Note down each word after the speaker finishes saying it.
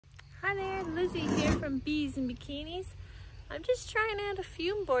Hi there, Lizzie here from Bees and Bikinis. I'm just trying out a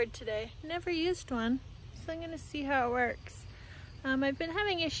fume board today. Never used one, so I'm going to see how it works. I've been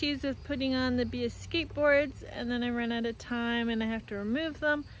having issues with putting on the bee escape boards, and then I run out of time and I have to remove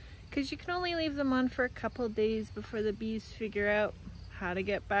them because you can only leave them on for a couple of days before the bees figure out how to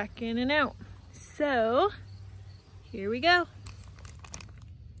get back in and out. So here we go.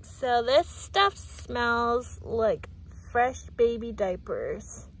 So this stuff smells like fresh baby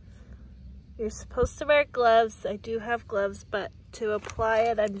diapers. You're supposed to wear gloves. I do have gloves, but to apply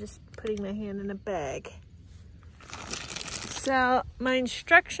it, I'm just putting my hand in a bag. So my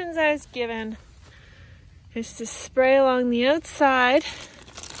instructions I was given is to spray along the outside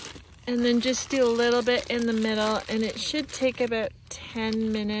and then just do a little bit in the middle, and it should take about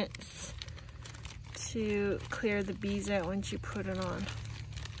 10 minutes to clear the bees out once you put it on.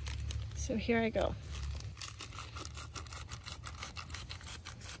 So here I go.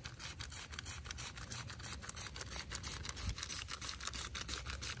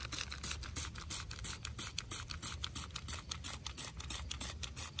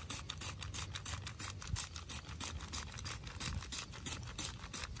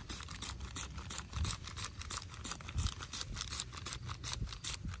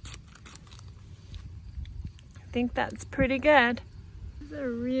 I think that's pretty good. It's a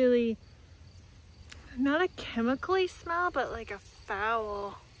really, not a chemically smell, but like a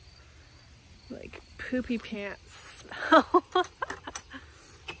foul, like poopy pants smell.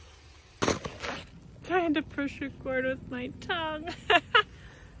 Trying to push record with my tongue. All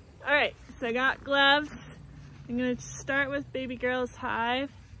right, so I got gloves. I'm gonna start with baby girl's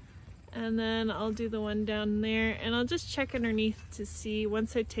hive, and then I'll do the one down there, and I'll just check underneath to see,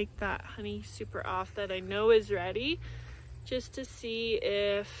 once I take that honey super off that I know is ready, just to see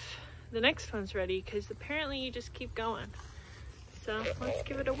if the next one's ready, because apparently you just keep going. So let's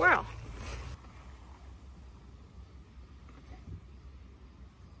give it a whirl.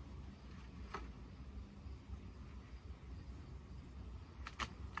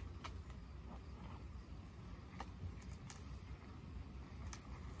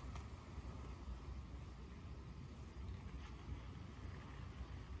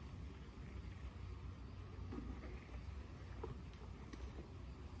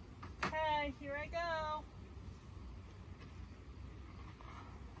 Okay, here I go.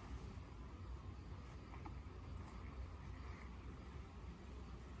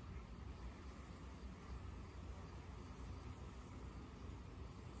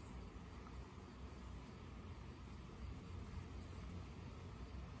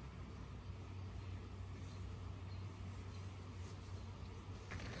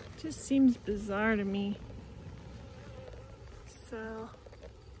 Just seems bizarre to me. So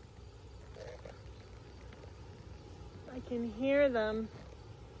I can hear them.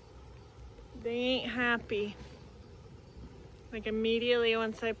 They ain't happy. Like immediately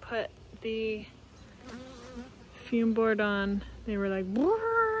once I put the fume board on, they were like,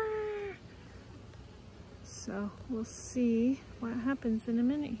 "Whoa." So we'll see what happens in a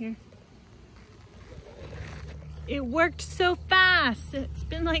minute here. It worked so fast. It's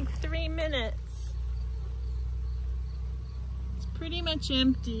been like 3 minutes. It's pretty much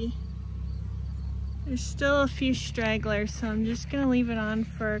empty. There's still a few stragglers, so I'm just gonna leave it on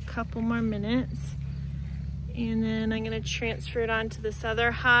for a couple more minutes. And then I'm gonna transfer it onto this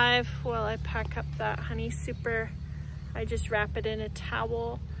other hive while I pack up that honey super. I just wrap it in a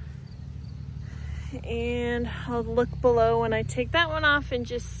towel. And I'll look below when I take that one off and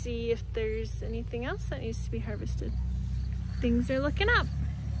just see if there's anything else that needs to be harvested. Things are looking up.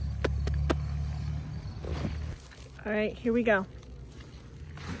 All right, here we go.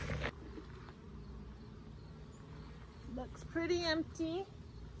 Looks pretty empty.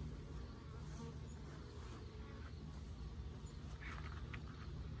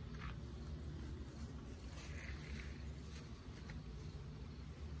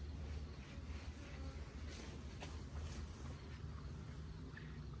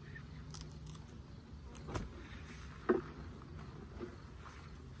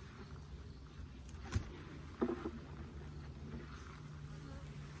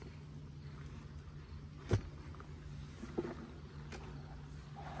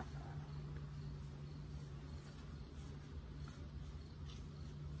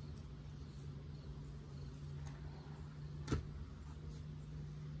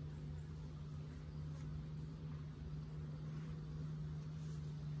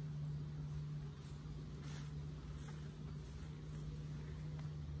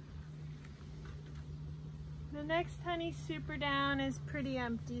 The next honey super down is pretty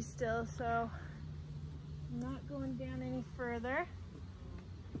empty still, so I'm not going down any further.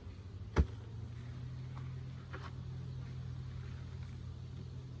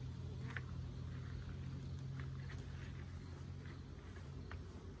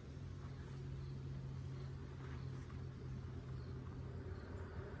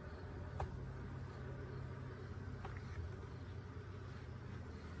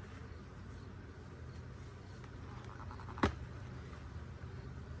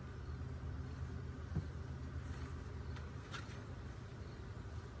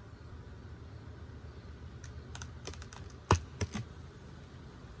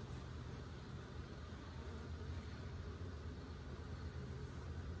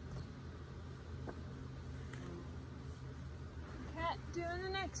 Doing the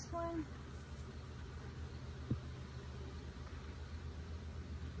next one.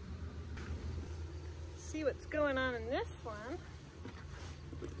 See what's going on in this one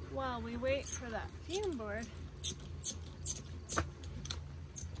while we wait for that fume board.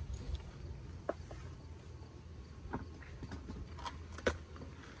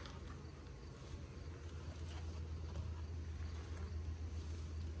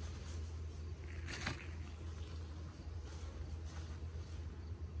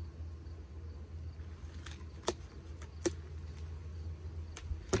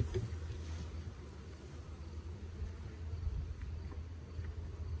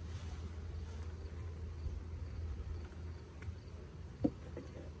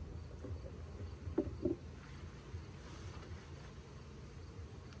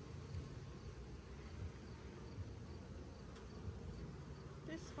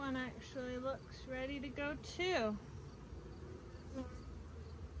 This one actually looks ready to go too.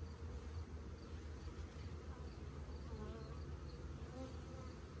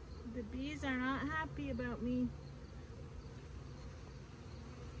 The bees are not happy about me.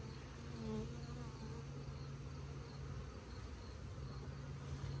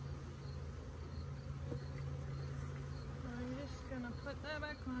 I'm just gonna put that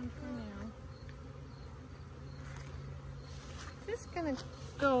back on for now. Just gonna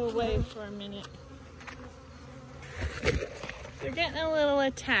go away for a minute. They're getting a little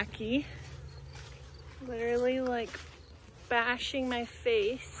attacky. Literally like bashing my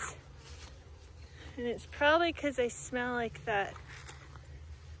face. And it's probably because I smell like that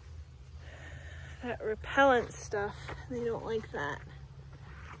repellent stuff. They don't like that.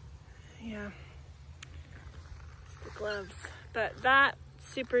 Yeah. It's the gloves. But that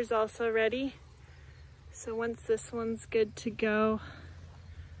super's also ready. So once this one's good to go,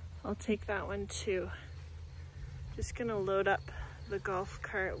 I'll take that one too. Just gonna load up the golf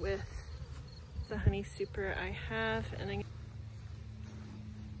cart with the honey super I have, and then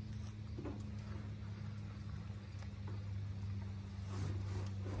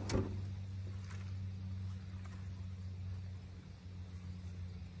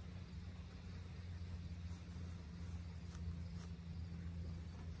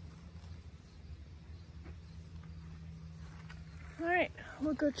all right,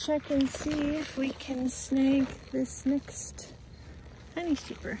 we'll go check and see if we can snag this next honey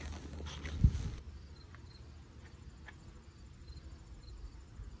super.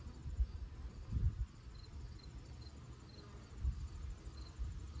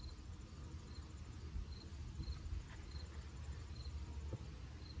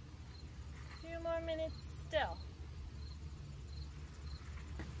 A few more minutes still.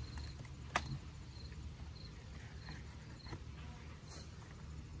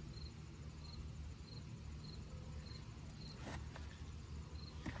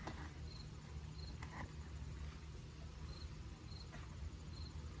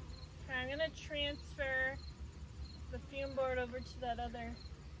 I'm gonna transfer the fume board over to that other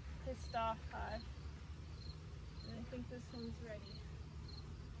pissed off hive. And I think this one's ready.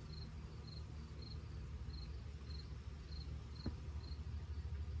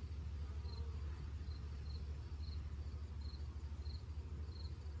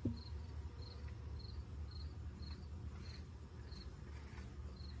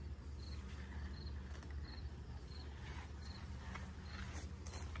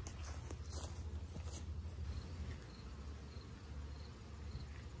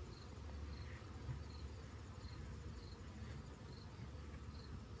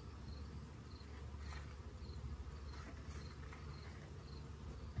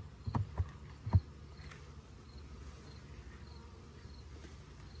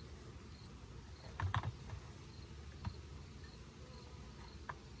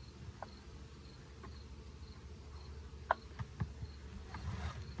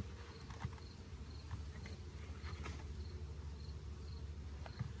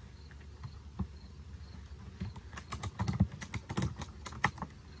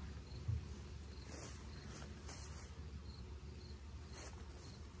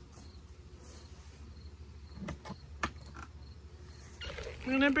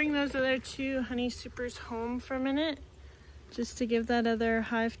 I'm gonna bring those other two honey supers home for a minute, just to give that other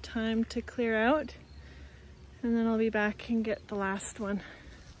hive time to clear out. And then I'll be back and get the last one.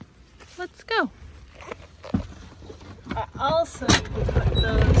 Let's go. I also need to put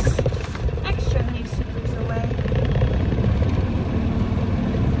those extra honey supers away.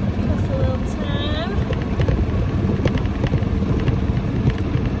 Just a little time.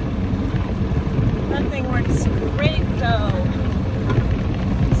 That thing works great though.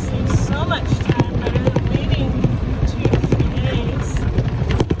 Saves so much time, better than waiting 2 or 3 days.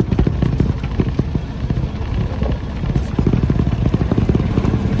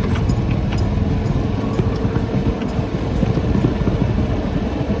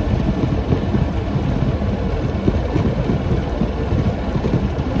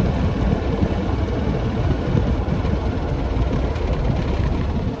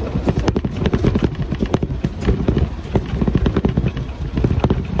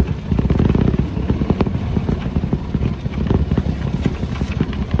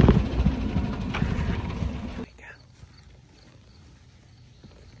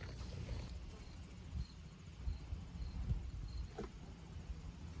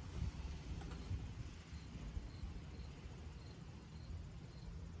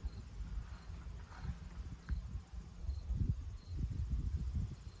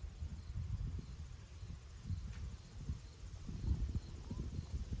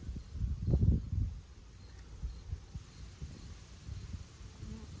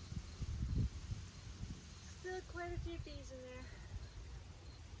 quite a few bees in there.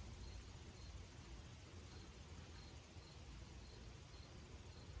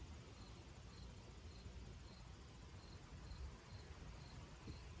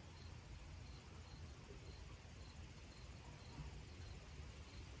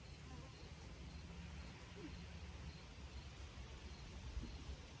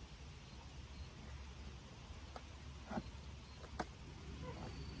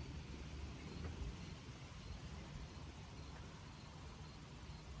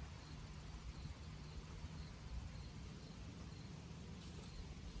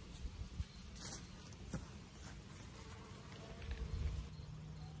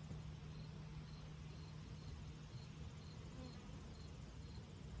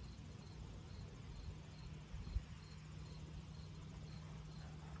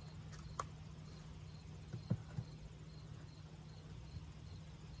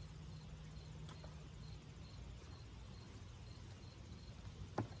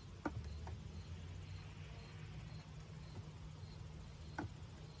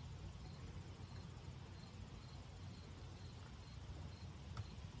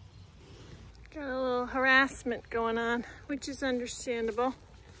 Got a little harassment going on, which is understandable.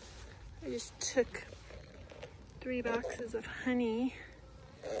 I just took 3 boxes of honey.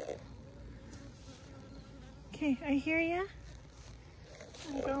 Okay, I hear ya.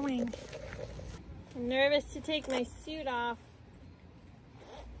 I'm going. I'm nervous to take my suit off.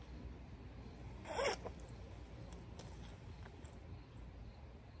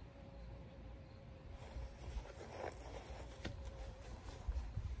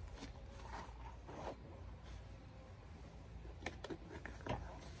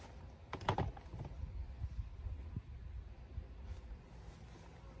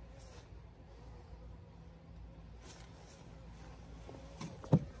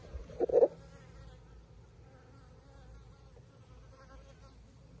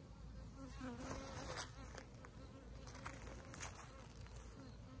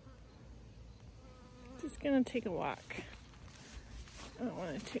 Just gonna take a walk. I don't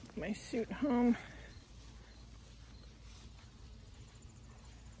want to take my suit home.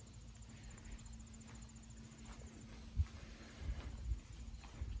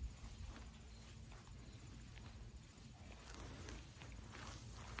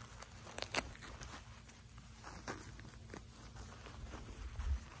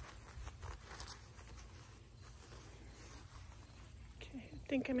 Okay, I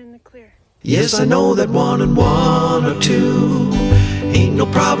think I'm in the clear. Yes, I know that 1 and 1 are 2. Ain't no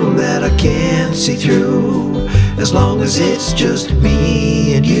problem that I can't see through. As long as it's just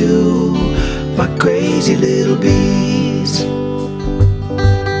me and you, my crazy little bees.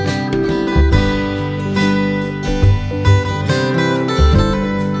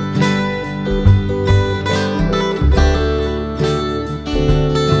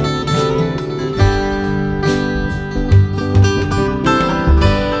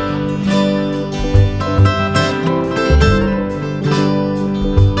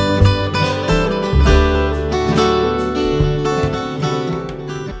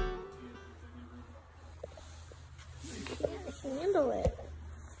 Handle it.